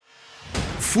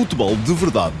Futebol de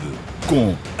Verdade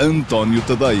com António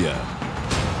Tadeia.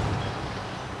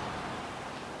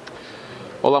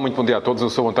 Olá, muito bom dia a todos. Eu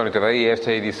sou o António Tadeia e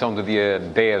esta é a edição do dia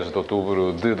 10 de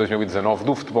outubro de 2019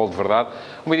 do Futebol de Verdade.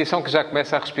 Uma edição que já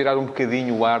começa a respirar um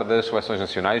bocadinho o ar das seleções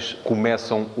nacionais.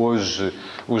 Começam hoje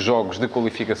os jogos de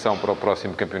qualificação para o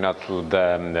próximo Campeonato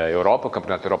da Europa, o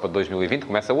Campeonato da Europa de 2020.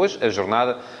 Começa hoje a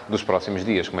jornada dos próximos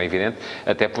dias, como é evidente,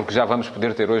 até porque já vamos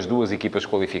poder ter hoje duas equipas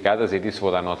qualificadas e disso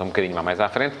vou dar nota um bocadinho mais à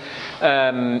frente.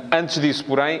 Antes disso,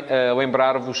 porém,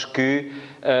 lembrar-vos que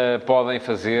podem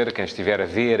fazer, quem estiver a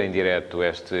ver em direto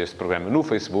este programa no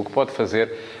Facebook, pode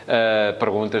fazer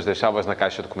perguntas, deixá-las na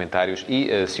caixa de comentários e,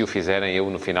 se o fizerem, eu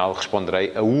no final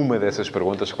responderei a uma dessas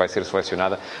perguntas que vai ser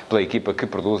selecionada pela equipa que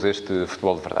produz este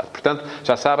Futebol de Verdade. Portanto,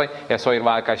 já sabem, é só ir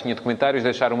lá à caixinha de comentários,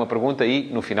 deixar uma pergunta e,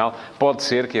 no final, pode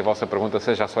ser que a vossa pergunta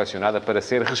seja selecionada para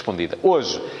ser respondida.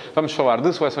 Hoje vamos falar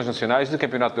de seleções nacionais, de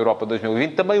Campeonato da Europa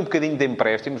 2020, também um bocadinho de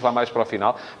empréstimos, lá mais para o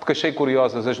final, porque achei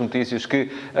curiosas as notícias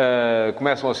que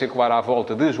começam a circular à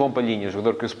volta de João Palhinha,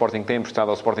 jogador que o Sporting tem emprestado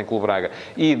ao Sporting Clube Braga,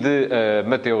 e de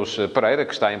Mateus Pereira,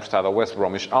 que está emprestado ao West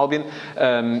Bromwich Albion,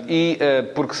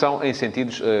 porque são em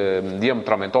sentidos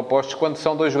diametralmente opostos, quando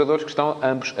são dois jogadores que estão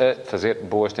ambos a fazer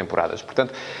boas temporadas.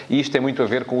 Portanto, isto tem muito a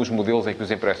ver com os modelos em que os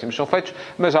empréstimos são feitos,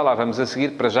 mas já lá vamos a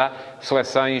seguir. Para já,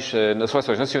 seleções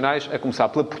nacionais, a começar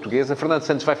pela portuguesa. Fernando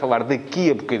Santos vai falar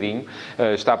daqui a bocadinho.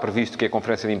 Está previsto que a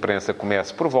conferência de imprensa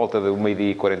comece por volta de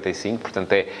 1h45,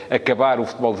 portanto é acabar o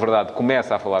Futebol de Verdade,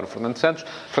 começa a falar o Fernando Santos.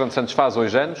 Fernando Santos faz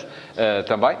hoje anos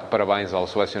também. Parabéns ao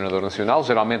selecionador nacional.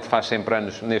 Geralmente faz sempre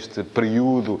anos neste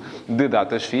período de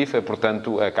datas FIFA,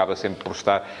 portanto acaba sempre por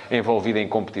estar envolvido em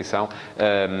competição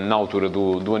na altura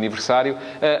do aniversário.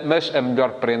 Mas a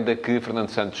melhor prenda que Fernando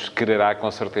Santos quererá,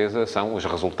 com certeza, são os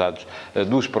resultados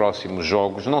dos próximos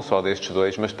jogos, não só destes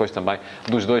dois, mas depois também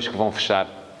dos dois que vão fechar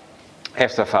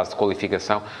esta fase de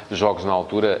qualificação, jogos na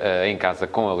altura em casa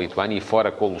com a Lituânia e fora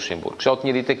com o Luxemburgo. Já o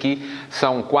tinha dito aqui,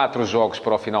 são 4 jogos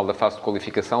para o final da fase de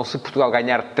qualificação. Se Portugal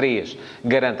ganhar 3,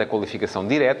 garante a qualificação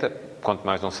direta, quanto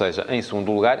mais não seja em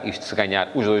segundo lugar. Isto se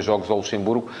ganhar os 2 jogos ao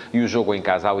Luxemburgo e o jogo em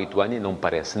casa à Lituânia. Não me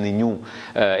parece nenhum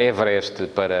Everest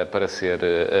para ser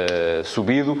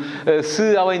subido.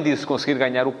 Se, além disso, conseguir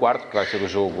ganhar o quarto, que vai ser o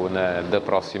jogo da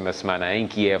próxima semana em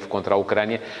Kiev contra a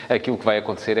Ucrânia, aquilo que vai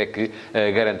acontecer é que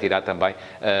garantirá também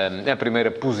a primeira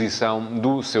posição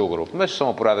do seu grupo. Mas são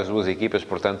apuradas 2 equipas,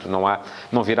 portanto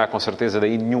não virá com certeza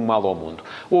daí nenhum mal ao mundo.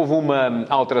 Houve uma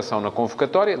alteração na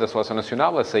convocatória da Seleção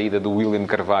Nacional, a saída do William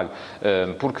Carvalho,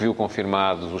 porque viu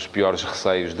confirmados os piores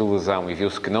receios de lesão e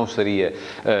viu-se que não estaria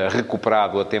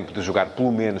recuperado a tempo de jogar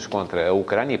pelo menos contra a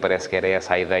Ucrânia, e parece que era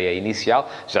essa a ideia inicial.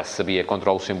 Já se sabia que contra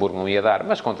o Luxemburgo não ia dar,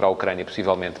 mas contra a Ucrânia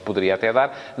possivelmente poderia até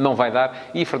dar. Não vai dar,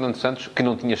 e Fernando Santos, que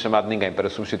não tinha chamado ninguém para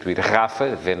substituir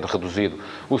Rafa, vendo reduzido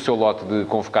o seu lote de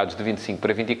convocados de 25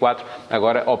 para 24,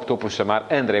 agora optou por chamar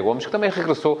André Gomes, que também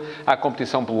regressou à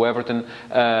competição pelo Everton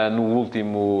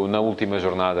na última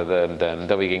jornada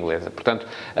da Liga Inglesa. Portanto,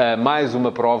 mais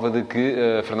uma prova de que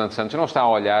Fernando Santos não está a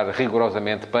olhar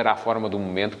rigorosamente para a forma do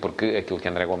momento, porque aquilo que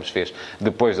André Gomes fez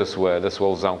depois da sua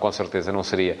lesão, com certeza não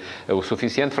seria o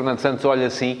suficiente. Fernando Santos olha,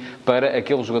 sim, para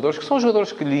aqueles jogadores que são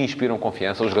jogadores que lhe inspiram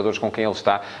confiança, os jogadores com quem ele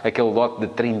está, aquele lote de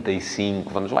 35,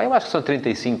 vamos lá, eu acho que são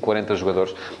 35, 40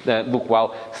 jogadores, do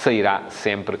qual sairá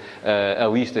sempre a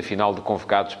lista final de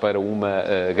convocados para uma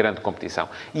grande competição.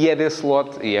 E é desse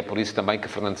lote, e é por isso também que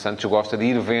Fernando Santos gosta de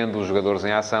ir vendo os jogadores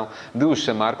em ação, de os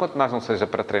chamar, quanto mais não seja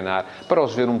para treinar, para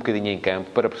os ver um bocadinho em campo,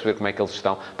 para perceber como é que eles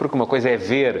estão, porque uma coisa é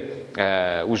ver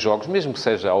os jogos, mesmo que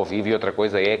seja ao vivo, e outra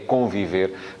coisa é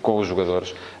conviver com os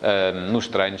jogadores nos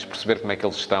treinos, perceber como é que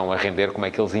eles estão a render, como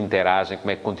é que eles interagem,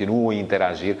 como é que continuam a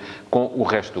interagir com o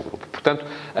resto do grupo. Portanto,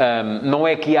 não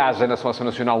é que haja na Seleção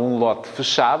Nacional um lote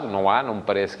fechado, não me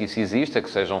parece que isso exista, que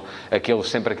sejam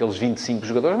sempre aqueles 25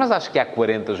 jogadores, mas acho que há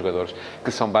 40 jogadores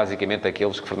que são basicamente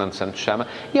aqueles que Fernando Santos chama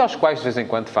e aos quais de vez em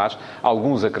quando faz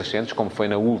alguns acrescentos, como foi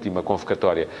na última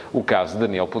convocatória o caso de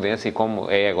Daniel Pudência e como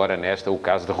é agora nesta o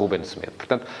caso de Ruben Semedo.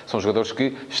 Portanto, são jogadores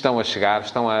que estão a chegar,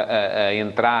 estão a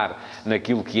entrar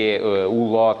naquilo que é o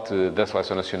lote da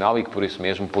Seleção Nacional e que por isso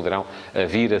mesmo poderão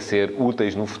vir a ser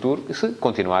úteis no futuro, se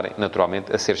continuarem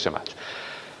naturalmente a ser chamados.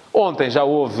 Ontem já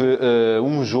houve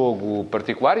um jogo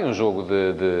particular e um jogo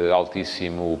de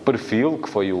altíssimo perfil, que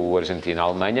foi o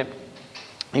Argentina-Alemanha.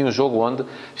 E um jogo onde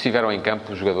estiveram em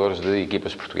campo os jogadores de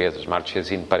equipas portuguesas.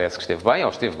 Marchesino parece que esteve bem, ou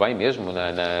esteve bem mesmo,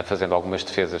 fazendo algumas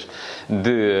defesas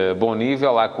de bom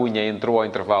nível. A Cunha entrou ao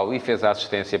intervalo e fez a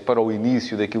assistência para o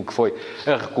início daquilo que foi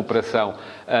a recuperação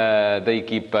da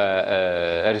equipa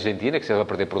argentina, que esteve a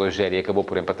perder por 2-0 e acabou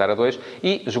por empatar a 2.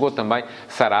 E jogou também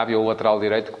Sarabia, o lateral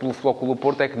direito, que pelo Futebol Clube do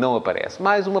Porto é que não aparece.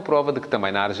 Mais uma prova de que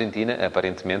também na Argentina,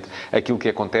 aparentemente, aquilo que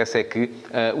acontece é que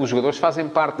os jogadores fazem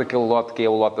parte daquele lote que é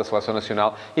o lote da Seleção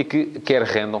Nacional e que, quer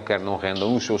rendam, quer não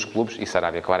rendam nos seus clubes, e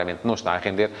Sarabia claramente não está a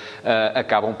render,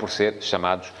 acabam por ser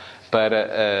chamados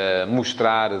para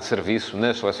mostrar serviço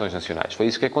nas seleções nacionais. Foi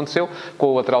isso que aconteceu com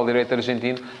o lateral direito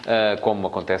argentino, como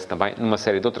acontece também numa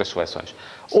série de outras seleções.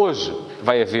 Hoje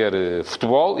vai haver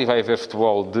futebol, e vai haver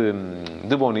futebol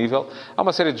de bom nível. Há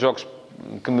uma série de jogos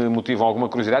que me motivam alguma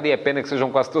curiosidade, e é pena que sejam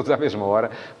quase todos à mesma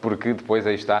hora, porque depois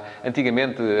aí está.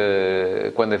 Antigamente,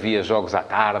 quando havia jogos à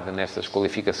tarde nestas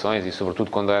qualificações, e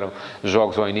sobretudo quando eram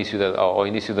jogos ao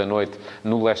início da noite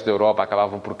no leste da Europa,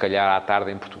 acabavam por calhar à tarde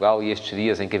em Portugal, e estes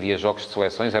dias em que havia jogos de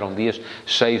seleções eram dias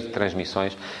cheios de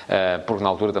transmissões, porque na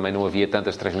altura também não havia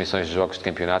tantas transmissões de jogos de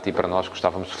campeonato, e para nós que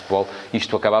gostávamos de futebol,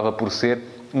 isto acabava por ser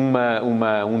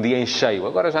um dia em cheio.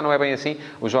 Agora já não é bem assim.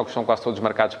 Os jogos são quase todos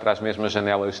marcados para as mesmas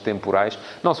janelas temporais.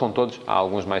 Não são todos, há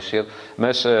alguns mais cedo,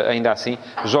 mas ainda assim,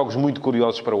 jogos muito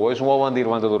curiosos para hoje. Um Holanda e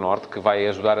Irlanda do Norte, que vai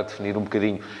ajudar a definir um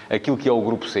bocadinho aquilo que é o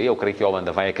grupo C. Eu creio que a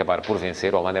Holanda vai acabar por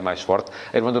vencer. A Holanda é mais forte.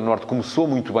 A Irlanda do Norte começou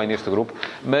muito bem neste grupo,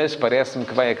 mas parece-me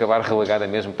que vai acabar relegada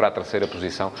mesmo para a terceira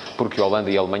posição, porque a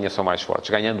Holanda e a Alemanha são mais fortes.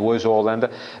 Ganhando hoje a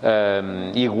Holanda,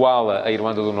 iguala a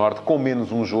Irlanda do Norte com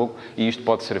menos um jogo, e isto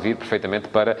pode servir perfeitamente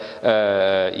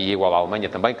e igual à Alemanha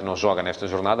também, que não joga nesta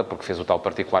jornada, porque fez o tal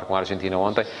particular com a Argentina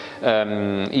ontem,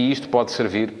 e isto pode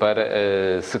servir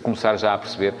para se começar já a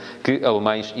perceber que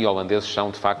alemães e holandeses são,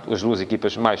 de facto, as duas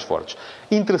equipas mais fortes.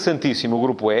 Interessantíssimo o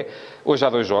grupo E. Hoje há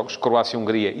 2 jogos,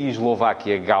 Croácia-Hungria e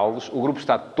Eslováquia-Gales. O grupo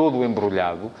está todo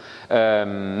embrulhado.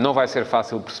 Não vai ser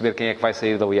fácil perceber quem é que vai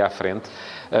sair dali à frente,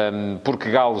 porque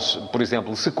Gales, por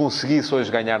exemplo, se conseguisse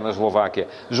hoje ganhar na Eslováquia,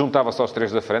 juntava-se aos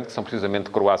 3 da frente, que são precisamente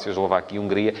Croácia, Eslováquia e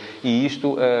Hungria, e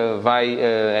isto vai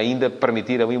ainda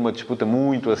permitir ali uma disputa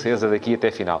muito acesa daqui até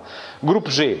a final. Grupo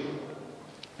G.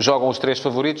 Jogam os 3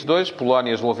 favoritos, 2,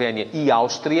 Polónia, Eslovénia e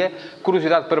Áustria.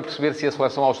 Curiosidade para perceber se a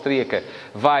seleção austríaca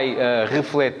vai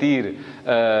refletir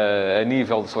a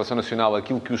nível de seleção nacional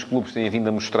aquilo que os clubes têm vindo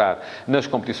a mostrar nas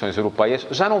competições europeias.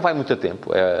 Já não vai muito a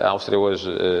tempo. A Áustria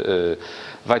hoje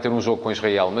vai ter um jogo com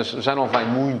Israel, mas já não vai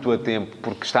muito a tempo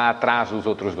porque está atrás dos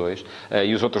outros 2.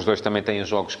 E os outros 2 também têm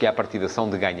jogos que à partida são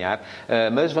de ganhar.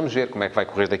 Mas vamos ver como é que vai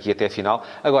correr daqui até a final.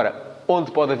 Agora,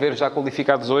 onde pode haver já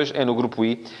qualificados hoje é no grupo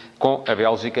I, com a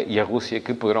Bélgica e a Rússia,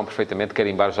 que poderão perfeitamente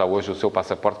carimbar já hoje o seu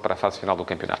passaporte para a fase final do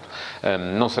campeonato.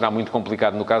 Não será muito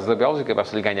complicado no caso da Bélgica,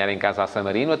 basta-lhe ganhar em casa a San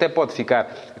Marino, até pode ficar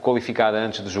qualificada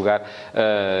antes de jogar,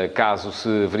 caso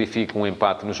se verifique um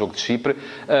empate no jogo de Chipre,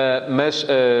 mas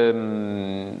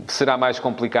será mais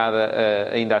complicada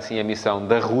ainda assim a missão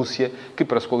da Rússia, que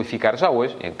para se qualificar já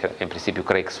hoje, em princípio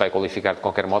creio que se vai qualificar de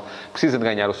qualquer modo, precisa de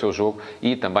ganhar o seu jogo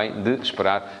e também de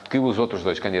esperar que os outros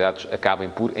 2 candidatos acabem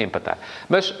por empatar.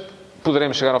 Mas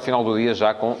poderemos chegar ao final do dia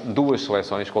já com 2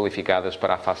 seleções qualificadas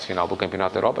para a fase final do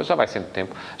Campeonato da Europa. Já vai sendo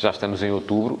tempo, já estamos em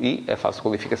outubro e a fase de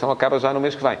qualificação acaba já no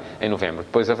mês que vem, em novembro.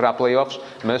 Depois haverá playoffs,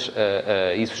 mas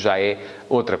isso já é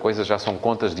outra coisa, já são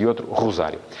contas de outro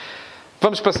rosário.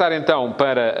 Vamos passar então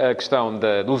para a questão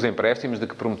dos empréstimos, de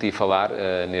que prometi falar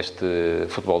neste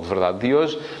Futebol de Verdade de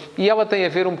hoje, e ela tem a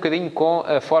ver um bocadinho com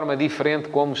a forma diferente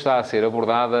como está a ser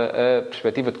abordada a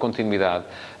perspectiva de continuidade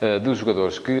dos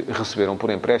jogadores que receberam por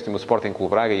empréstimo o Sporting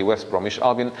Clube Braga e o West Bromwich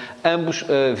Albion, ambos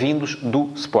vindos do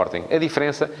Sporting.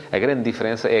 A grande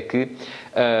diferença é que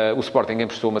o Sporting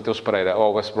emprestou Mateus Pereira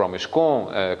ao West Bromwich com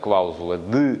a cláusula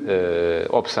de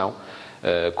opção,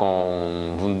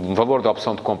 com um valor de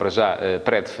opção de compra já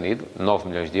pré-definido, 9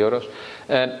 milhões de euros,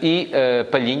 e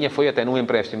Palhinha foi até num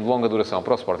empréstimo de longa duração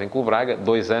para o Sporting Clube Braga,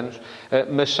 2 anos,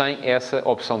 mas sem essa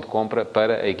opção de compra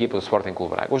para a equipa do Sporting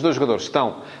Clube Braga. Os 2 jogadores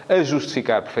estão a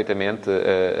justificar perfeitamente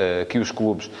que os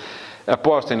clubes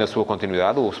apostem na sua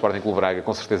continuidade. O Sporting Clube Braga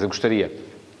com certeza gostaria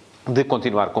de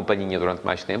continuar com Palhinha durante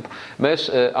mais tempo, mas,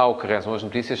 ao que rezam as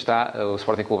notícias, está o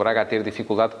Sporting Clube Braga a ter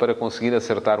dificuldade para conseguir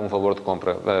acertar um valor de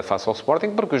compra face ao Sporting,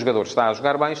 porque o jogador está a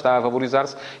jogar bem, está a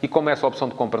valorizar-se, e como essa opção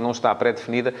de compra não está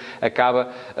pré-definida, acaba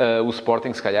o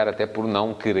Sporting, se calhar, até por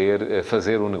não querer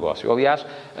fazer o negócio. Aliás,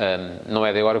 não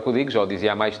é de agora que eu digo, já o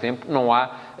dizia há mais tempo, não há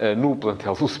no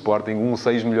plantel do Sporting um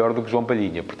 6 melhor do que João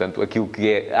Palhinha. Portanto, aquilo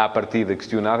que é, à partida,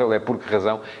 questionável é por que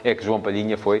razão é que João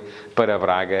Palhinha foi para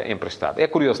Braga emprestado. É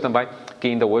curioso também também que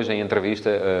ainda hoje, em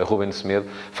entrevista, Ruben Semedo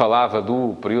falava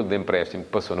do período de empréstimo que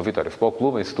passou no Vitória Futebol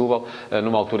Clube, em Setúbal,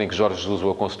 numa altura em que Jorge Jesus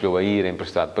o aconselhou a ir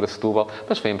emprestado para Setúbal,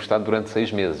 mas foi emprestado durante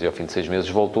 6 meses e ao fim de 6 meses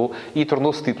voltou e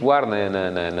tornou-se titular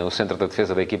no centro da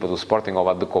defesa da equipa do Sporting, ao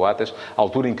lado de Coates,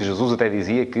 altura em que Jesus até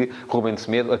dizia que Ruben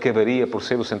Semedo acabaria por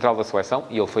ser o central da seleção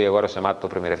e ele foi agora chamado pela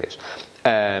primeira vez.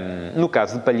 No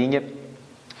caso de Palhinha,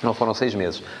 não foram 6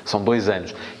 meses, são 2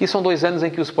 anos. E são 2 anos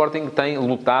em que o Sporting tem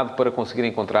lutado para conseguir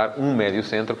encontrar um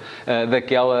médio-centro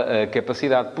daquela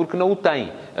capacidade, porque não o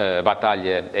tem. A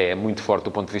batalha é muito forte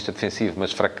do ponto de vista defensivo,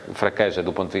 mas fraqueja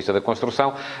do ponto de vista da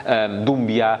construção.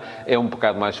 Doumbia é um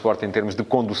bocado mais forte em termos de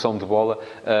condução de bola,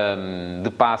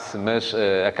 de passe, mas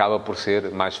acaba por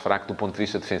ser mais fraco do ponto de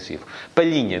vista defensivo.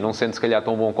 Palhinha, não sendo se calhar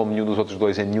tão bom como nenhum dos outros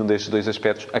dois em nenhum destes 2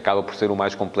 aspectos, acaba por ser o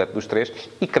mais completo dos 3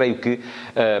 e creio que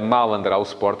mal andará o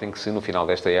Sporting que se no final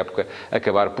desta época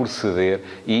acabar por ceder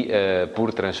e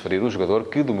por transferir o jogador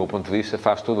que, do meu ponto de vista,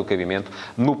 faz todo o cabimento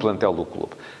no plantel do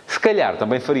clube. Se calhar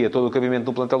também faria todo o cabimento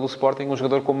no plantel do Sporting um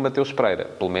jogador como Mateus Pereira,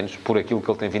 pelo menos por aquilo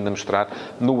que ele tem vindo a mostrar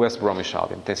no West Bromwich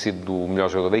Albion. Tem sido o melhor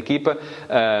jogador da equipa,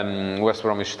 o West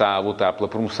Bromwich está a lutar pela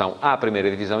promoção à primeira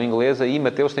divisão inglesa e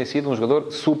Mateus tem sido um jogador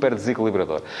super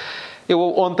desequilibrador. Eu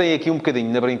ontem aqui um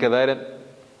bocadinho na brincadeira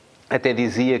até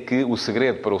dizia que o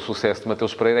segredo para o sucesso de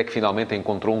Mateus Pereira é que finalmente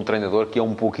encontrou um treinador que é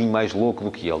um pouquinho mais louco do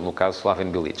que ele, no caso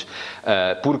Slaven Bilic.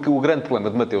 Porque o grande problema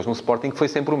de Mateus no Sporting foi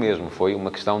sempre o mesmo. Foi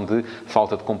uma questão de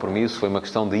falta de compromisso, foi uma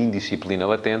questão de indisciplina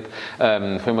latente,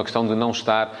 foi uma questão de não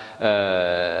estar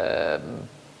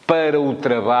para o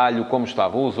trabalho como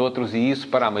estavam os outros, e isso,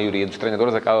 para a maioria dos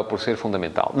treinadores, acaba por ser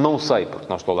fundamental. Não sei, porque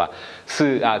não estou lá,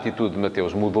 se a atitude de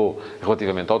Mateus mudou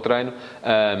relativamente ao treino,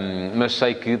 mas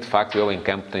sei que, de facto, ele em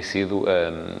campo tem sido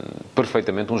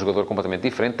perfeitamente um jogador completamente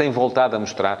diferente, tem voltado a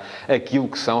mostrar aquilo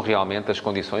que são realmente as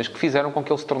condições que fizeram com que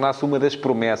ele se tornasse uma das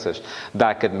promessas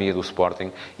da Academia do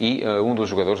Sporting e um dos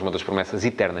jogadores, uma das promessas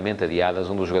eternamente adiadas,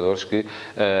 um dos jogadores que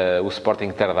o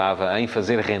Sporting tardava em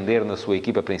fazer render na sua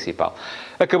equipa principal.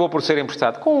 Acabou por ser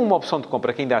emprestado com uma opção de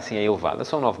compra que ainda assim é elevada,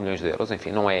 são 9 milhões de euros,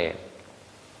 enfim,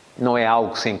 não é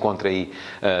algo que se encontra aí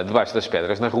debaixo das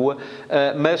pedras na rua,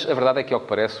 mas a verdade é que, ao que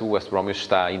parece, o West Bromwich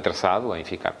está interessado em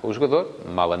ficar com o jogador,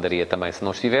 mal andaria também se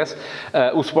não estivesse.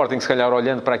 O Sporting, se calhar,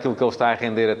 olhando para aquilo que ele está a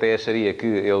render, até acharia que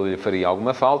ele lhe faria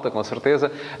alguma falta, com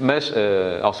certeza, mas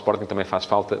ao Sporting também faz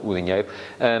falta o dinheiro,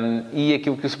 e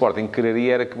aquilo que o Sporting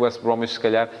quereria era que o West Bromwich, se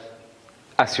calhar,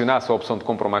 acionasse a opção de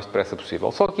compra o mais depressa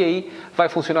possível. Só que aí vai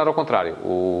funcionar ao contrário.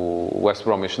 O West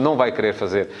Bromwich não vai querer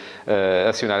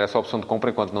acionar essa opção de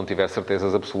compra enquanto não tiver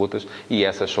certezas absolutas, e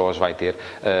essas só as vai ter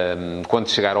quando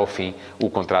chegar ao fim o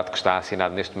contrato que está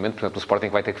assinado neste momento. Portanto, o Sporting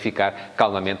vai ter que ficar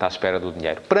calmamente à espera do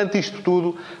dinheiro. Perante isto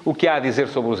tudo, o que há a dizer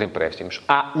sobre os empréstimos?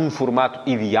 Há um formato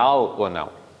ideal ou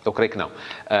não? Eu creio que não.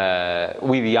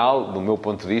 O ideal, do meu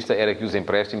ponto de vista, era que os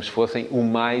empréstimos fossem o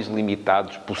mais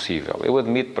limitados possível. Eu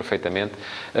admito perfeitamente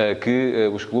que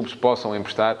os clubes possam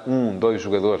emprestar 1, 2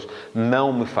 jogadores.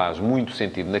 Não me faz muito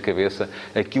sentido na cabeça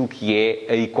aquilo que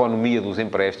é a economia dos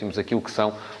empréstimos, aquilo que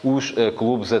são os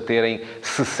clubes a terem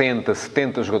 60,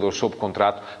 70 jogadores sob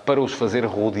contrato para os fazer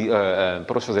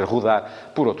rodar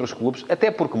por outros clubes,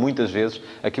 até porque muitas vezes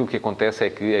aquilo que acontece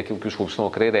é que aquilo que os clubes estão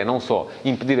a querer é não só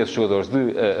impedir esses jogadores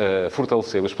de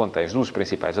fortalecer os plantéis dos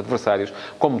principais adversários,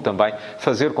 como também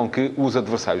fazer com que os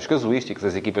adversários casuísticos,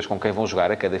 as equipas com quem vão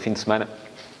jogar a cada fim de semana,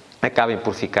 acabem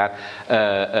por ficar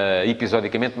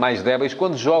episodicamente mais débeis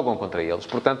quando jogam contra eles.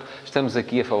 Portanto, estamos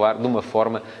aqui a falar de uma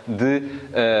forma de,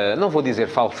 não vou dizer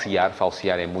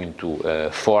falsear é muito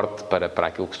forte para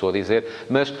aquilo que estou a dizer,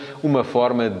 mas uma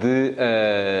forma de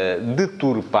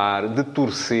deturpar, de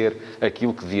torcer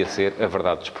aquilo que devia ser a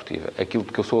verdade desportiva. Aquilo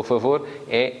que eu sou a favor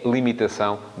é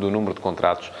limitação do número de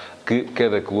contratos que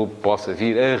cada clube possa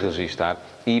vir a registar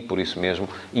e, por isso mesmo,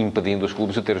 impedindo os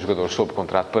clubes de ter jogadores sob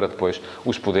contrato para depois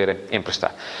os poderem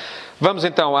emprestar. Vamos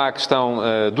então à questão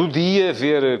do dia,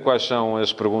 ver quais são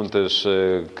as perguntas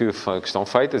que estão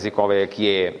feitas e qual é a que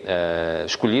é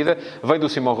escolhida. Vem do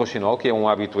Simão Rochinol, que é um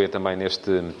habitué também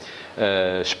neste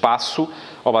espaço.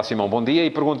 Olá, Simão, bom dia. E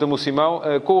pergunta-me o Simão,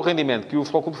 com o rendimento que o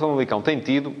Futebol Clube de Famalicão tem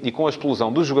tido e com a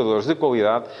explosão dos jogadores de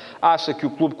qualidade, acha que o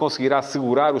clube conseguirá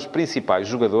segurar os principais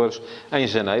jogadores em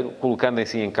janeiro, colocando em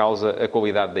si em causa a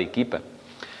qualidade da equipa?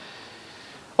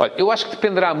 Olha, eu acho que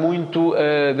dependerá muito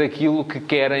daquilo que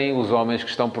querem os homens que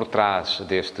estão por trás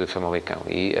deste Famalicão.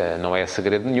 E não é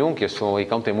segredo nenhum que este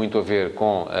Famalicão tem muito a ver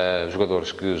com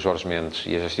jogadores que Jorge Mendes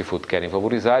e a Justifoot querem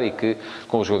valorizar e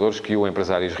com os jogadores que o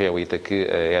empresário israelita, que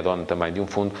é dono também de um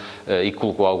fundo e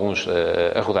colocou alguns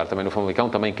a rodar também no Famalicão,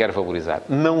 também quer valorizar.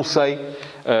 Não sei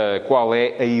qual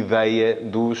é a ideia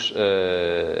dos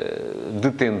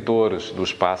detentores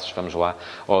dos passos, vamos lá,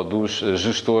 ou dos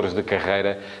gestores de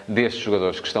carreira destes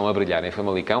jogadores que estão a brilhar em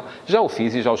Famalicão. Já o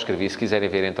fiz e já o escrevi. Se quiserem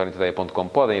ver em antoniotadeia.com,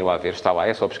 podem ir lá ver, está lá,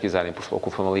 é só pesquisarem por Futebol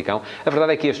Clube Famalicão. A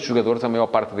verdade é que estes jogadores, a maior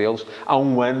parte deles, há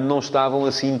um ano não estavam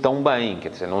assim tão bem. Quer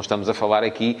dizer, não estamos a falar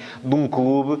aqui de um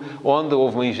clube onde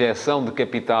houve uma injeção de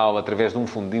capital através de um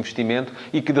fundo de investimento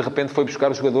e que de repente foi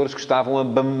buscar os jogadores que estavam a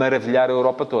maravilhar a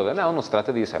Europa toda. Não se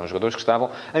trata disso. Eram jogadores que estavam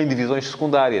em divisões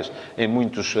secundárias em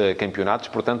muitos campeonatos,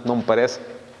 portanto não me parece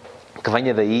que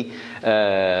venha daí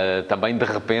também, de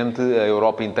repente, a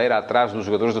Europa inteira atrás dos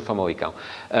jogadores do Famalicão.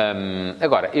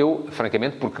 Agora, eu,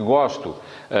 francamente, porque gosto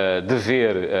de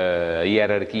ver a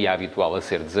hierarquia habitual a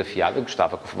ser desafiada,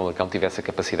 gostava que o Famalicão tivesse a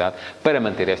capacidade para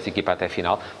manter esta equipa até a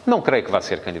final. Não creio que vá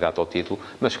ser candidato ao título,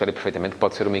 mas creio perfeitamente que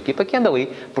pode ser uma equipa que anda ali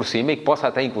por cima e que possa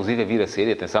até, inclusive, vir a ser,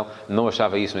 e atenção, não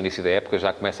achava isso no início da época,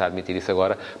 já começa a admitir isso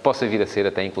agora, possa vir a ser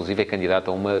até, inclusive,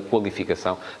 candidato a uma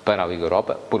qualificação para a Liga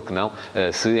Europa, porque não,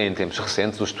 se em tempos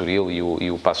recentes o Estoril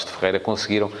e o Passos de Ferreira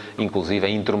conseguiram, inclusive,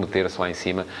 intrometer-se lá em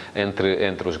cima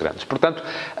entre os grandes. Portanto,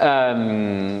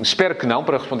 espero que não,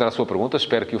 para responder à sua pergunta,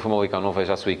 espero que o Famalicão não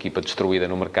veja a sua equipa destruída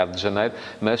no mercado de janeiro,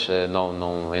 mas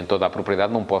não, em toda a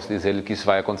propriedade não posso dizer-lhe que isso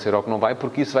vai acontecer ou que não vai,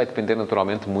 porque isso vai depender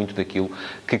naturalmente muito daquilo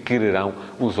que quererão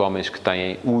os homens que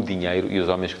têm o dinheiro e os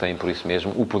homens que têm, por isso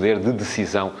mesmo, o poder de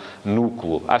decisão no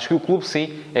clube. Acho que o clube,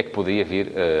 sim, é que poderia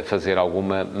vir fazer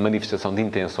alguma manifestação de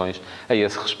intenções a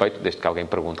esse respeito, desde que alguém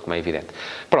pergunte, como é evidente.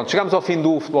 Pronto, chegamos ao fim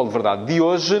do Futebol de Verdade de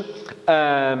hoje.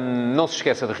 Não se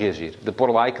esqueça de reagir, de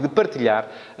pôr like, de partilhar,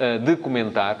 de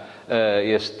comentar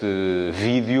este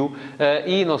vídeo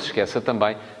e não se esqueça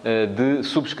também de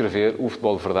subscrever o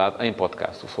Futebol de Verdade em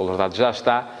podcast. O Futebol de Verdade já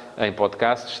está em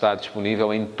podcast, está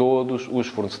disponível em todos os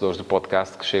fornecedores de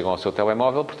podcast que chegam ao seu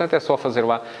telemóvel, portanto é só fazer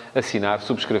lá, assinar,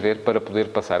 subscrever para poder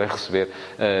passar a receber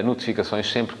notificações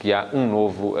sempre que há um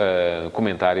novo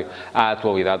comentário à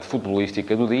atualidade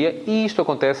futebolística do dia, e isto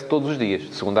acontece todos os dias,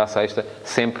 de segunda a sexta,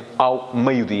 sempre ao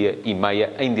 12:30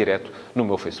 em direto no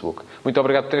meu Facebook. Muito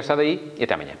obrigado por ter estado aí e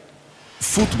até amanhã.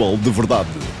 Futebol de Verdade,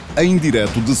 em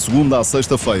direto de segunda a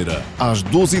sexta-feira, às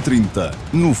 12h30,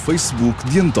 no Facebook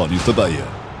de António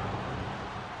Tadeia.